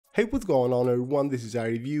Hey, what's going on everyone, this is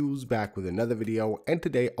iReviews back with another video, and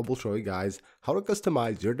today I will show you guys how to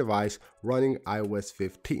customize your device running iOS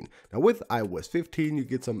 15. Now with iOS 15 you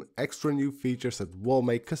get some extra new features that will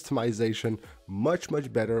make customization much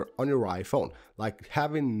better on your iPhone, like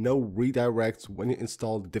having no redirects when you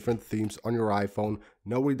install different themes on your iPhone,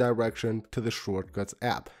 no redirection to the Shortcuts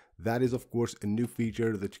app. That is of course a new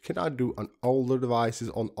feature that you cannot do on older devices,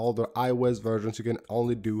 on older iOS versions. You can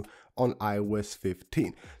only do on iOS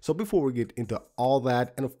 15. So before we get into all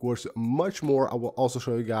that and of course much more, I will also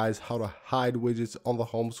show you guys how to hide widgets on the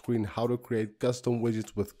home screen, how to create custom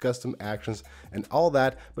widgets with custom actions and all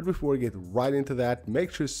that. But before we get right into that,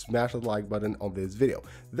 make sure to smash the like button on this video.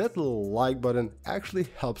 That little like button actually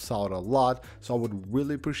helps out a lot, so I would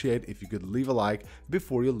really appreciate if you could leave a like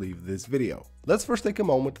before you leave this video. Let's first take a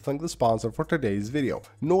moment to thank the sponsor for today's video,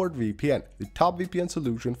 NordVPN, the top VPN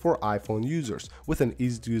solution for iPhone users, with an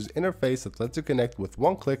easy-to-use interface that lets you connect with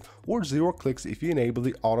one click or 0 clicks if you enable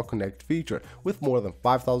the auto connect feature. With more than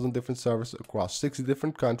 5,000 different servers across 60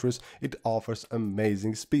 different countries, it offers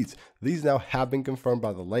amazing speeds. These now have been confirmed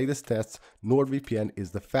by the latest tests. NordVPN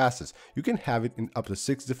is the fastest. You can have it in up to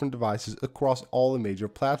 6 different devices across all the major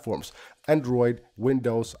platforms: Android,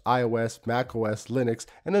 Windows, iOS, macOS, Linux,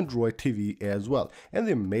 and Android TV as well. And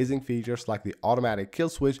the amazing features like the automatic kill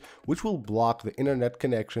switch, which will block the internet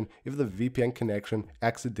connection if the VPN connection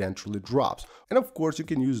accidentally drops. And of course you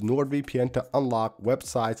can use NordVPN to unlock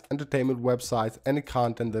websites, entertainment websites, any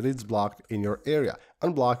content that is blocked in your area.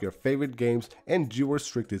 Unblock your favorite games and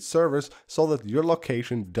geo-restricted servers so that your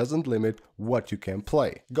location doesn't limit what you can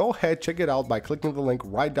play. Go ahead, check it out by clicking the link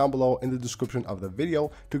right down below in the description of the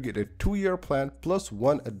video to get a 2-year plan plus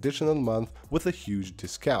 1 additional month with a huge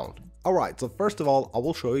discount. Alright, so first of all, I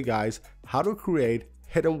will show you guys how to create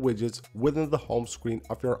hidden widgets within the home screen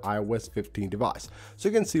of your iOS 15 device. So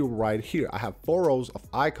you can see right here, I have 4 rows of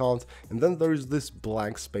icons and then there's this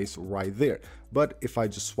blank space right there. But if I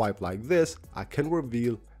just swipe like this, I can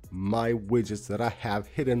reveal my widgets that I have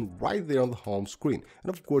hidden right there on the home screen. And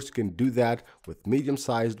of course you can do that with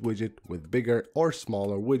medium-sized widget, with bigger or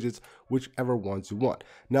smaller widgets, whichever ones you want.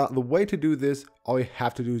 Now the way to do this, all you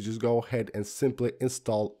have to do is just go ahead and simply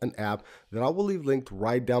install an app that I will leave linked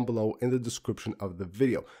right down below in the description of the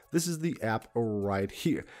video. This is the app right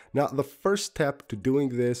here. Now the first step to doing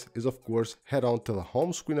this is of course head on to the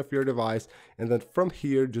home screen of your device, and then from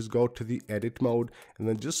here just go to the edit mode and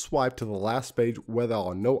then just swipe to the last page where there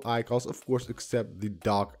are no icons, of course except the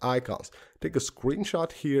dock icons. Take a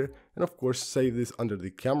screenshot here and of course save this under the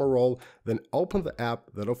camera roll, then open the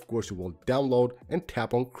app that of course you will download and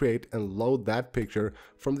tap on create and load that picture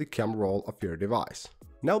from the camera roll of your device.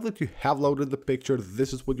 Now that you have loaded the picture,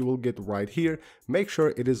 this is what you will get right here. Make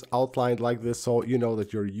sure it is outlined like this so you know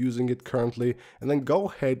that you're using it currently, and then go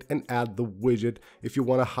ahead and add the widget. If you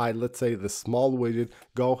want to hide, let's say, the small widget,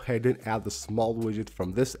 go ahead and add the small widget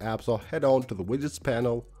from this app. So head on to the widgets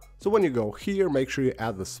panel. So when you go here, make sure you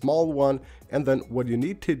add the small one, and then what you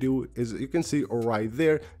need to do is, you can see right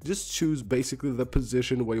there, just choose basically the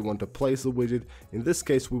position where you want to place the widget. In this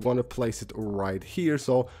case, we want to place it right here.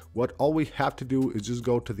 So what all we have to do is just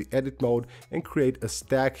go to the edit mode and create a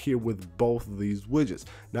stack here with both of these widgets.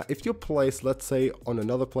 Now if you place, let's say, on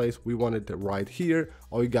another place, we want it right here,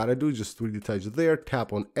 all you gotta do is just 3D touch there,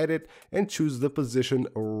 tap on edit and choose the position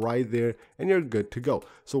right there, and you're good to go.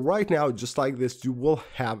 So right now, just like this, you will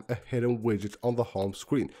have a hidden widget on the home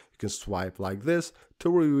screen. You can swipe like this to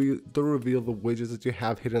reveal the widgets that you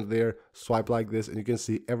have hidden there. Swipe like this and you can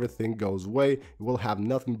see everything goes away. You will have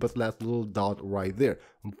nothing but that little dot right there.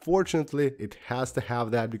 Unfortunately, it has to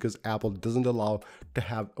have that because Apple doesn't allow to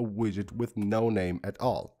have a widget with no name at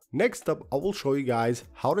all. Next up, I will show you guys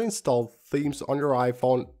how to install themes on your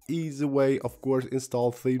iPhone. Easy way, of course,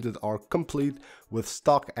 install themes that are complete with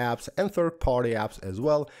stock apps and third-party apps as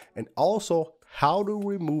well, and also how to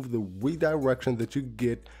remove the redirection that you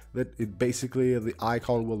get, that it basically, the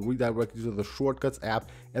icon will redirect you to the Shortcuts app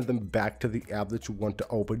and then back to the app that you want to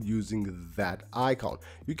open using that icon.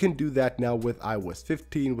 You can do that now with iOS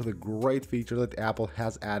 15 with a great feature that Apple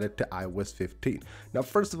has added to iOS 15. Now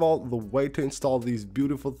first of all, the way to install these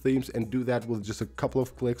beautiful themes and do that with just a couple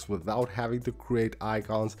of clicks without having to create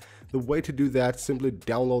icons, the way to do that, simply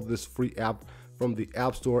download this free app from the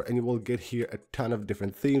App Store and you will get here a ton of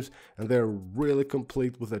different themes, and they're really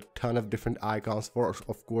complete with a ton of different icons for,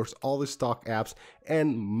 of course, all the stock apps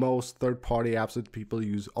and most third-party apps that people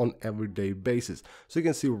use on everyday basis. So you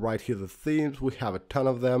can see right here the themes, we have a ton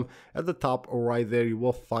of them. At the top right there you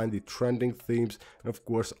will find the trending themes, and of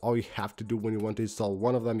course all you have to do when you want to install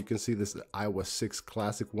one of them, you can see this iOS 6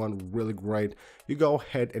 classic one, really great. You go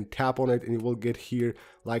ahead and tap on it and you will get here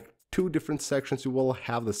like two different sections. You will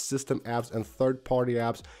have the system apps and third-party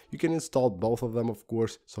apps. You can install both of them, of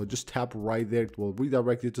course. So just tap right there. It will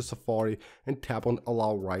redirect you to Safari, and tap on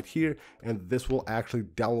allow right here. And this will actually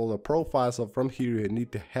download a profile. So from here, you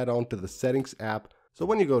need to head on to the settings app. So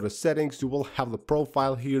when you go to settings, you will have the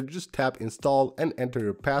profile here. Just tap install and enter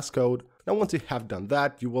your passcode. Now once you have done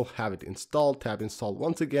that, you will have it installed. Tap install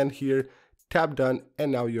once again here. Tap done,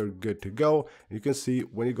 and now you're good to go. You can see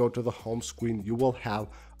when you go to the home screen, you will have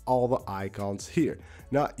all the icons here.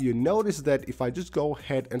 Now you notice that if I just go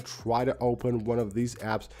ahead and try to open one of these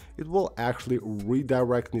apps, it will actually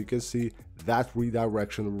redirect, and you can see that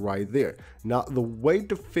redirection right there. Now the way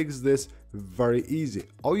to fix this, very easy.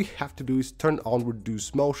 All you have to do is turn on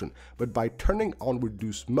reduce motion, but by turning on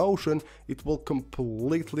reduce motion, it will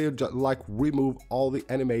completely like remove all the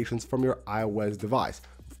animations from your iOS device.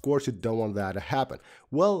 Of course, you don't want that to happen.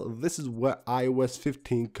 Well, this is where iOS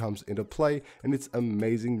 15 comes into play, and it's an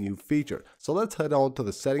amazing new feature. So let's head on to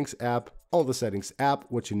the settings app. On the settings app,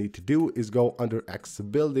 what you need to do is go under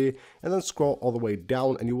accessibility and then scroll all the way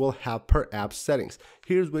down, and you will have per app settings.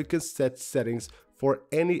 Here's where you can set settings for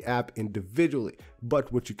any app individually.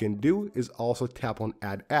 But what you can do is also tap on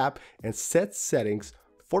add app and set settings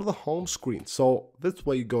for the home screen. So this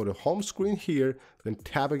way you go to home screen here, then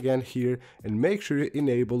tap again here, and make sure you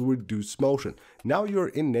enable reduce motion. Now you're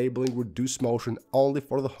enabling reduce motion only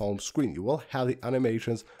for the home screen. You will have the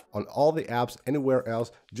animations on all the apps. Anywhere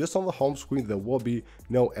else, just on the home screen, there will be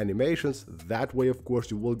no animations. That way, of course,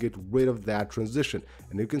 you will get rid of that transition,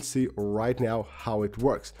 and you can see right now how it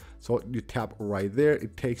works. So you tap right there,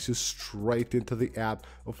 it takes you straight into the app.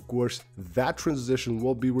 Of course, that transition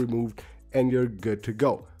will be removed, and you're good to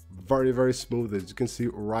go. Very smooth, as you can see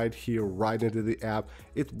right here, right into the app.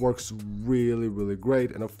 It works really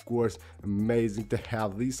great, and of course amazing to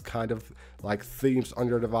have these kind of like themes on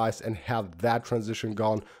your device and have that transition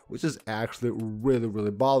gone, which is actually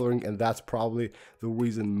really bothering, and that's probably the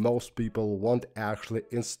reason most people won't actually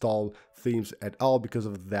install themes at all, because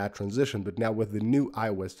of that transition. But now with the new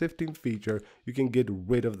iOS 15 feature, you can get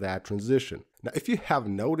rid of that transition. Now, if you have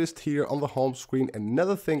noticed here on the home screen,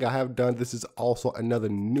 another thing I have done, this is also another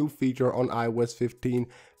new feature on iOS 15,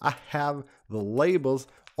 I have the labels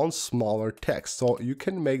on smaller text. So you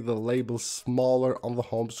can make the labels smaller on the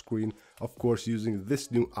home screen, of course, using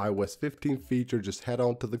this new iOS 15 feature. Just head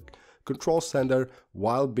on to the control center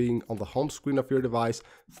while being on the home screen of your device,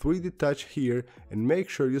 3D touch here, and make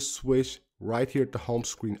sure you switch right here to home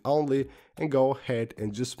screen only, and go ahead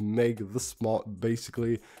and just make the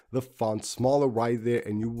basically the font smaller right there,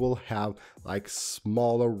 and you will have like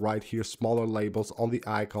smaller right here, smaller labels on the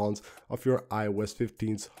icons of your iOS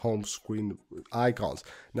 15's home screen icons.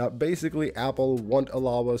 Now basically Apple won't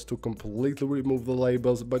allow us to completely remove the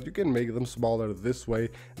labels, but you can make them smaller this way.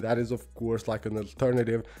 That is of course like an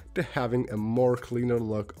alternative to having a more cleaner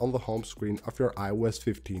look on the home screen of your iOS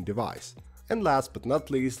 15 device. And last but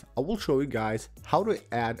not least, I will show you guys how to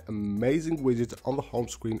add amazing widgets on the home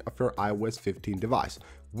screen of your iOS 15 device.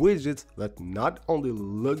 Widgets that not only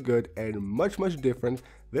look good and much different,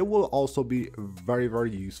 they will also be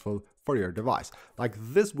very useful for your device. Like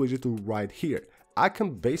this widget right here. I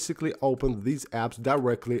can basically open these apps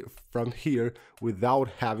directly from here without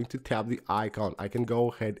having to tap the icon. I can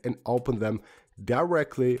go ahead and open them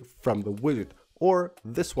directly from the widget. Or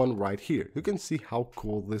this one right here. You can see how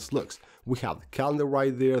cool this looks. We have the calendar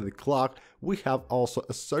right there, the clock. We have also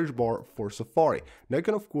a search bar for Safari. Now you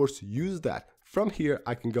can of course use that. From here,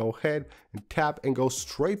 I can go ahead and tap and go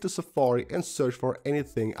straight to Safari and search for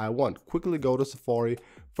anything I want. Quickly go to Safari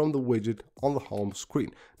from the widget on the home screen.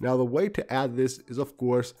 Now the way to add this is of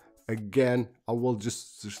course, again, I will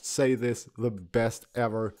just say this, the best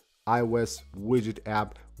ever iOS widget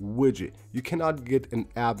app, Widget. You cannot get an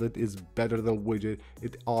app that is better than Widget.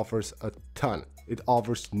 It offers a ton. It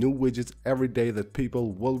offers new widgets every day that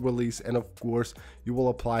people will release, and of course you will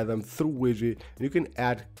apply them through Widget. You can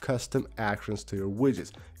add custom actions to your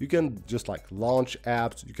widgets. You can just like launch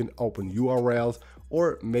apps, you can open URLs,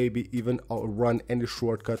 or maybe even run any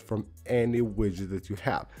shortcut from any widget that you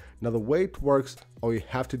have. Now the way it works, all you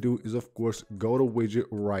have to do is of course go to Widget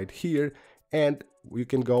right here, and you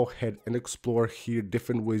can go ahead and explore here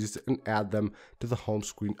different widgets and add them to the home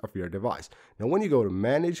screen of your device. Now when you go to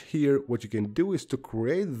manage here, what you can do is to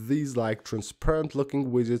create these like transparent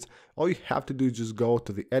looking widgets. All you have to do is just go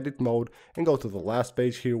to the edit mode and go to the last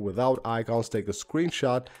page here without icons, take a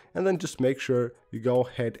screenshot, and then just make sure you go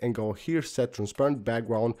ahead and go here, set transparent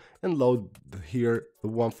background, and load here the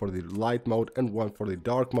one for the light mode and one for the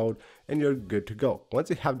dark mode, and you're good to go. Once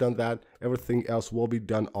you have done that, everything else will be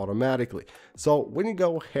done automatically. So when you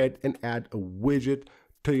go ahead and add a widget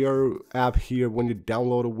to your app here, when you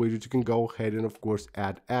download a widget, you can go ahead and of course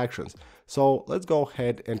add actions. So let's go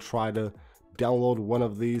ahead and try to download one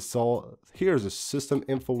of these. So here's a system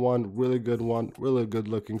info one, really good one, really good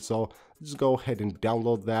looking. So just go ahead and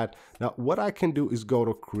download that. Now what I can do is go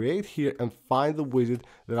to create here and find the widget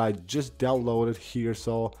that I just downloaded here.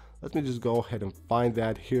 So let me just go ahead and find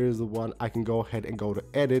that. Here's the one. I can go ahead and go to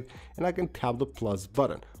edit and I can tap the plus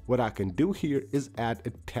button. What I can do here is add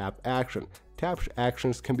a tap action. Tap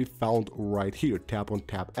actions can be found right here. Tap on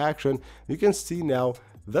tap action. You can see now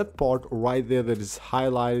that part right there that is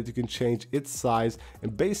highlighted. You can change its size,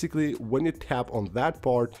 and basically when you tap on that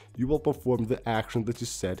part, you will perform the action that you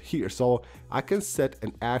set here. So I can set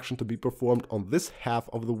an action to be performed on this half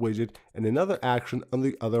of the widget and another action on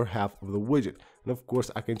the other half of the widget. And of course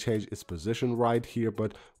I can change its position right here,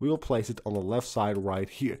 but we will place it on the left side right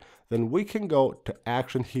here. Then we can go to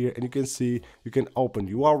action here, and you can see you can open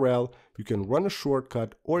URL, you can run a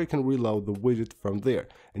shortcut, or you can reload the widget from there.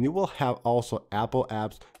 And you will have also Apple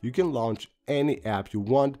apps. You can launch any app you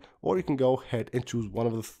want, or you can go ahead and choose one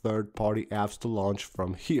of the third-party apps to launch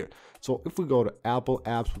from here. So if we go to Apple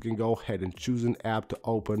apps, we can go ahead and choose an app to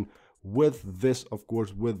open with this, of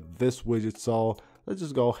course, with this widget. So let's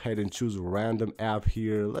just go ahead and choose a random app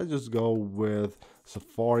here. Let's just go with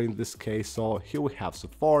Safari in this case. So here we have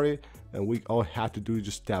Safari, and we all have to do is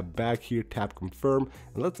just tap back here, tap confirm,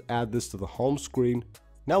 and let's add this to the home screen.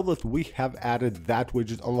 Now that we have added that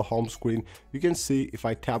widget on the home screen, you can see if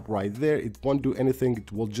I tap right there, it won't do anything,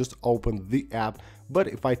 it will just open the app. But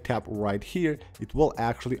if I tap right here, it will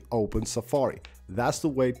actually open Safari. That's the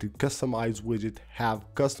way to customize widget, have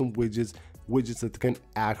custom widgets that can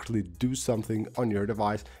actually do something on your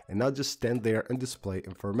device and not just stand there and display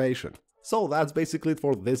information. So that's basically it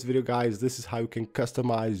for this video, guys. This is how you can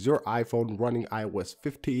customize your iPhone running iOS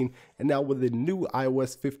 15. And now with the new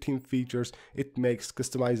iOS 15 features, it makes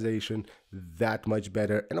customization that much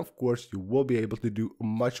better. And of course, you will be able to do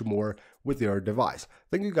much more with your device.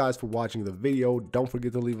 Thank you guys for watching the video. Don't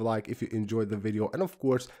forget to leave a like if you enjoyed the video. And of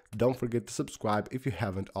course, don't forget to subscribe if you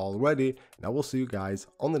haven't already. And I will see you guys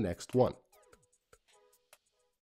on the next one.